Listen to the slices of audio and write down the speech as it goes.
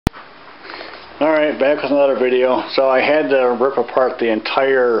Alright, back with another video. So I had to rip apart the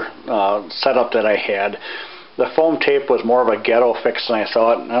entire setup that I had. The foam tape was more of a ghetto fix than I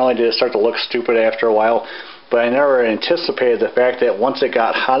thought. Not only did it start to look stupid after a while, but I never anticipated the fact that once it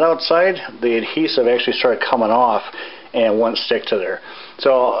got hot outside, the adhesive actually started coming off and wouldn't stick to there.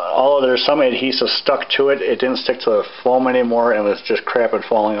 So although there's some adhesive stuck to it, it didn't stick to the foam anymore and was just crap and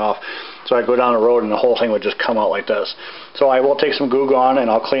falling off. So I go down the road and the whole thing would just come out like this. So I will take some Goo Gone and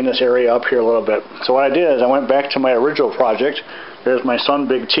I'll clean this area up here a little bit. So what I did is I went back to my original project. There's my son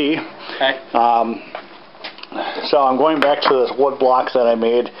Big T. Okay. So I'm going back to this wood block that I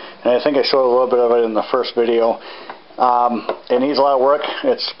made, and I think I showed a little bit of it in the first video. It needs a lot of work.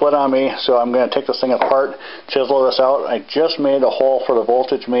 It's split on me, so I'm going to take this thing apart, chisel this out. I just made a hole for the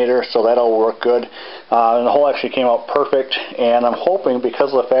voltage meter, so that'll work good. And the hole actually came out perfect, and I'm hoping,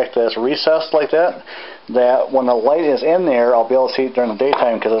 because of the fact that it's recessed like that, that when the light is in there, I'll be able to see it during the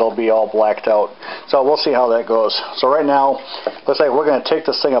daytime because it'll be all blacked out. So we'll see how that goes. So right now, looks like we're going to take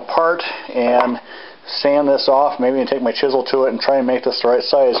this thing apart and sand this off, maybe take my chisel to it and try and make this the right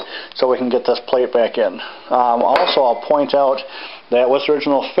size so we can get this plate back in. Also, I'll point out that with the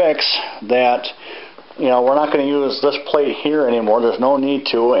original fix that, you know, we're not going to use this plate here anymore. There's no need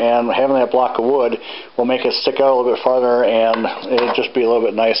to, and having that block of wood will make it stick out a little bit farther and it'll just be a little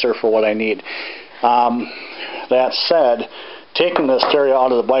bit nicer for what I need. That said, taking the stereo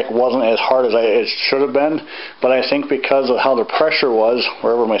out of the bike wasn't as hard as it should have been, but I think because of how the pressure was,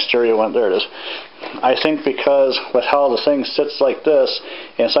 wherever my stereo went, there it is. I think because with how the thing sits like this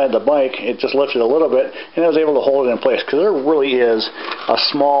inside the bike, it just lifted a little bit and I was able to hold it in place, because there really is a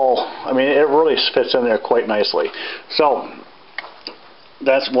small, I mean, it really fits in there quite nicely. So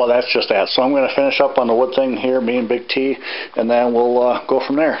that's just that. So I'm going to finish up on the wood thing here, me and Big T, and then we'll go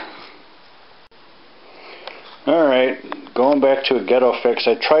from there. Alright, going back to a ghetto fix.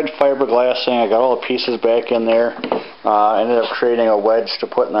 I tried fiberglassing. I got all the pieces back in there. I ended up creating a wedge to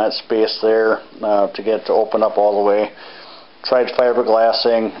put in that space there to get it to open up all the way. Tried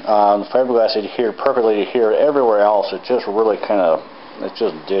fiberglassing. The fiberglass adhered perfectly here. Everywhere else, it just really it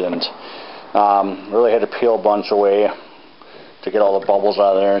just didn't. Really had to peel a bunch away to get all the bubbles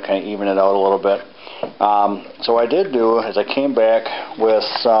out of there and kind of even it out a little bit. So what I did do is I came back with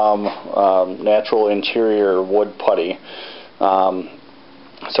some natural interior wood putty.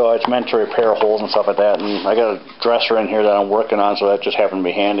 So it's meant to repair holes and stuff like that, and I got a dresser in here that I'm working on, so that just happened to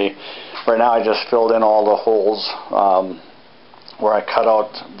be handy. Right now I just filled in all the holes where I cut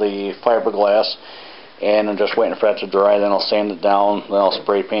out the fiberglass, and I'm just waiting for that to dry. Then I'll sand it down, then I'll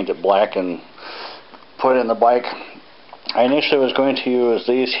spray paint it black and put it in the bike. I initially was going to use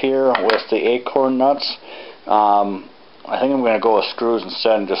these here with the acorn nuts. I think I'm going to go with screws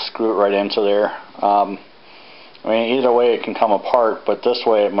instead and just screw it right into there. I mean, either way it can come apart, but this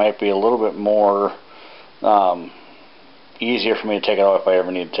way it might be a little bit more easier for me to take it out if I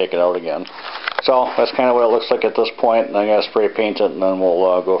ever need to take it out again. So that's kind of what it looks like at this point. And I'm going to spray paint it and then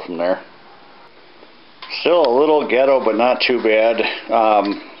we'll go from there. Still a little ghetto, but not too bad.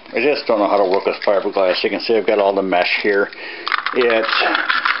 I just don't know how to work with fiberglass. You can see I've got all the mesh here. It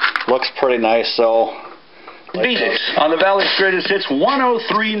looks pretty nice, though. Phoenix on the Valley's Greatest Hits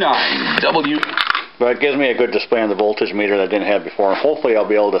 1039 W. But it gives me a good display on the voltage meter that I didn't have before. And hopefully I'll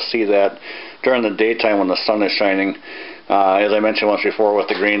be able to see that during the daytime when the sun is shining. As I mentioned once before, with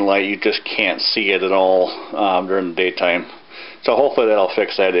the green light, you just can't see it at all during the daytime. So hopefully that'll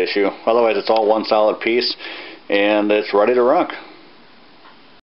fix that issue. Otherwise, it's all one solid piece, and it's ready to rock.